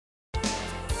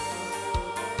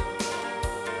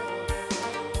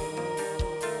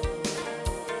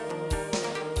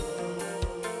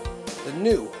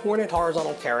new Hornet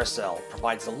Horizontal Carousel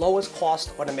provides the lowest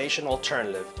cost automation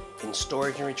alternative in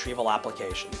storage and retrieval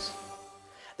applications.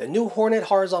 The new Hornet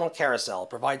Horizontal Carousel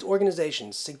provides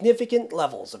organizations significant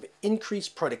levels of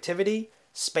increased productivity,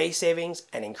 space savings,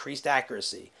 and increased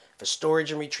accuracy for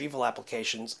storage and retrieval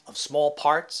applications of small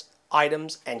parts,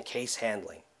 items, and case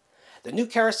handling. The new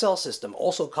carousel system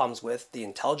also comes with the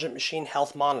Intelligent Machine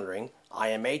Health Monitoring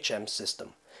 (IMHM)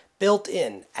 system, built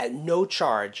in at no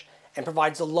charge, and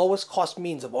provides the lowest cost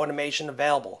means of automation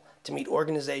available to meet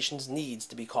organizations' needs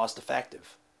to be cost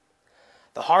effective.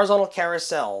 The horizontal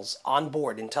carousel's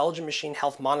onboard Intelligent Machine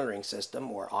Health Monitoring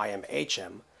System, or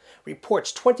IMHM,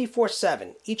 reports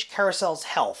 24/7 each carousel's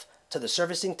health to the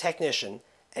servicing technician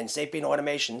and Sapient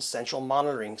Automation's central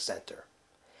monitoring center.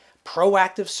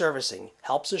 Proactive servicing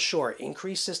helps assure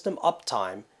increased system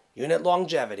uptime, unit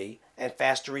longevity, and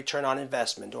faster return on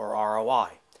investment, or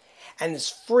ROI, and is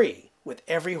free with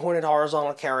every Hornet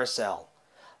Horizontal Carousel.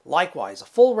 Likewise, a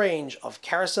full range of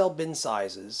carousel bin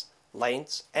sizes,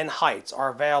 lengths, and heights are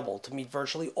available to meet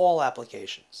virtually all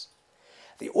applications.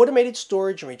 The automated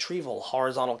storage and retrieval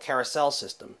horizontal carousel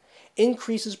system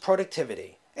increases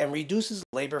productivity and reduces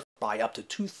labor by up to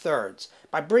 2/3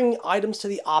 by bringing items to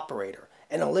the operator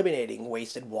and eliminating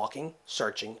wasted walking,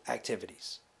 searching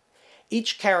activities.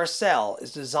 Each carousel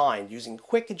is designed using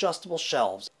quick adjustable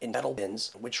shelves in metal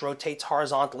bins which rotates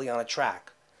horizontally on a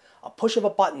track. A push of a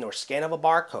button or scan of a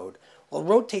barcode will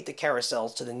rotate the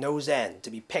carousels to the nose end to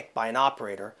be picked by an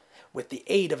operator with the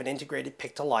aid of an integrated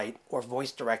pick-to-light or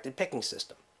voice-directed picking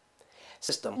system.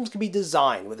 Systems can be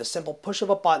designed with a simple push of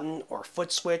a button or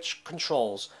foot switch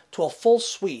controls to a full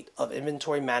suite of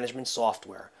inventory management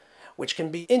software, which can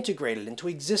be integrated into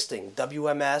existing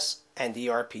WMS and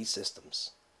ERP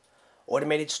systems.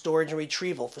 Automated storage and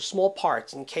retrieval for small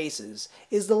parts and cases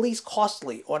is the least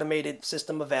costly automated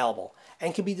system available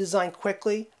and can be designed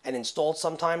quickly and installed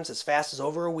sometimes as fast as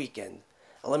over a weekend,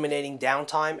 eliminating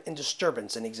downtime and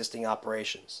disturbance in existing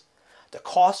operations. The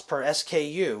cost per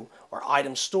SKU, or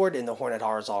item stored in the Hornet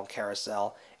Horizontal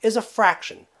Carousel, is a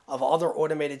fraction of other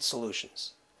automated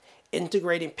solutions.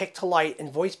 Integrating pick-to-light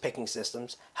and voice picking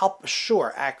systems help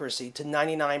assure accuracy to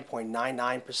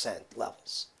 99.99%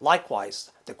 levels. Likewise,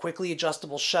 the quickly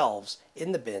adjustable shelves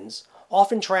in the bins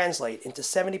often translate into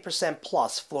 70%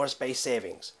 plus floor space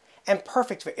savings, and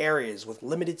perfect for areas with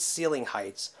limited ceiling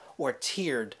heights or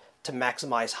tiered to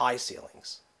maximize high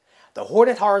ceilings. The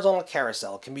Hornet Horizontal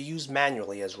Carousel can be used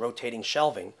manually as rotating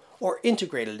shelving or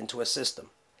integrated into a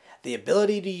system. The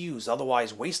ability to use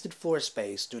otherwise wasted floor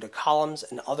space due to columns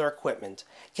and other equipment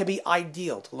can be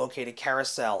ideal to locate a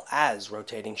carousel as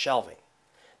rotating shelving.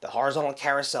 The horizontal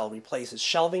carousel replaces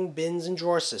shelving, bins, and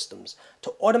drawer systems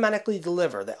to automatically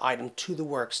deliver the item to the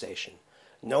workstation.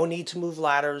 No need to move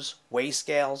ladders, weigh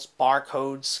scales,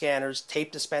 barcodes, scanners,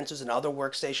 tape dispensers, and other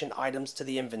workstation items to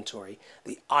the inventory.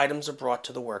 The items are brought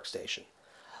to the workstation.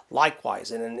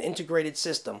 Likewise, in an integrated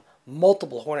system,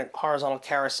 multiple Hornet Horizontal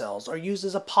Carousels are used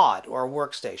as a pod or a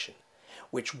workstation,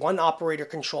 which one operator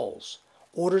controls.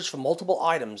 Orders for multiple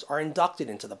items are inducted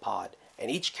into the pod, and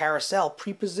each carousel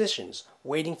pre-positions,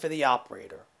 waiting for the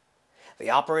operator. The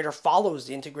operator follows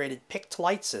the integrated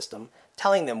pick-to-light system,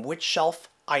 telling them which shelf,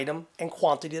 item, and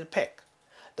quantity to pick.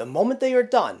 The moment they are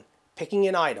done picking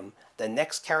an item, the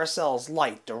next carousel's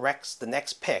light directs the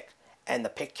next pick, and the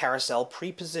pick carousel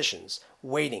pre-positions,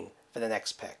 waiting for the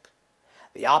next pick.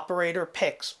 The operator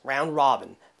picks round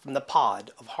robin from the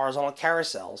pod of horizontal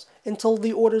carousels until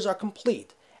the orders are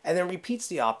complete, and then repeats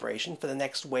the operation for the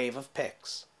next wave of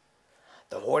picks.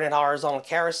 The Hornet Horizontal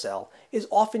Carousel is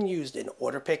often used in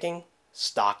order picking,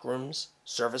 stock rooms,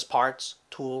 service parts,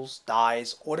 tools,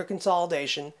 dies, order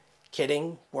consolidation,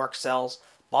 kitting, work cells,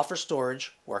 buffer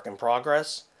storage, work in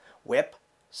progress, WIP,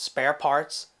 spare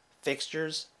parts,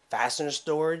 fixtures, fastener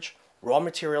storage, raw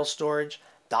material storage,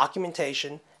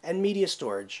 documentation, and media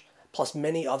storage, plus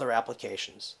many other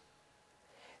applications.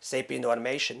 Sapient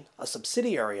Automation, a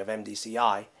subsidiary of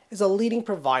MDCI, is a leading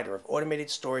provider of automated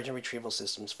storage and retrieval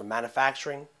systems for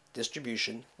manufacturing,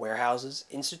 distribution, warehouses,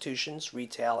 institutions,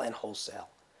 retail, and wholesale.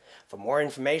 For more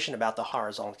information about the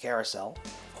horizontal carousel,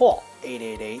 call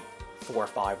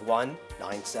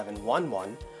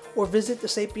 888-451-9711 or visit the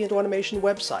Sapient Automation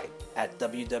website at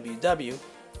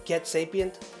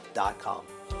www.getsapient.com.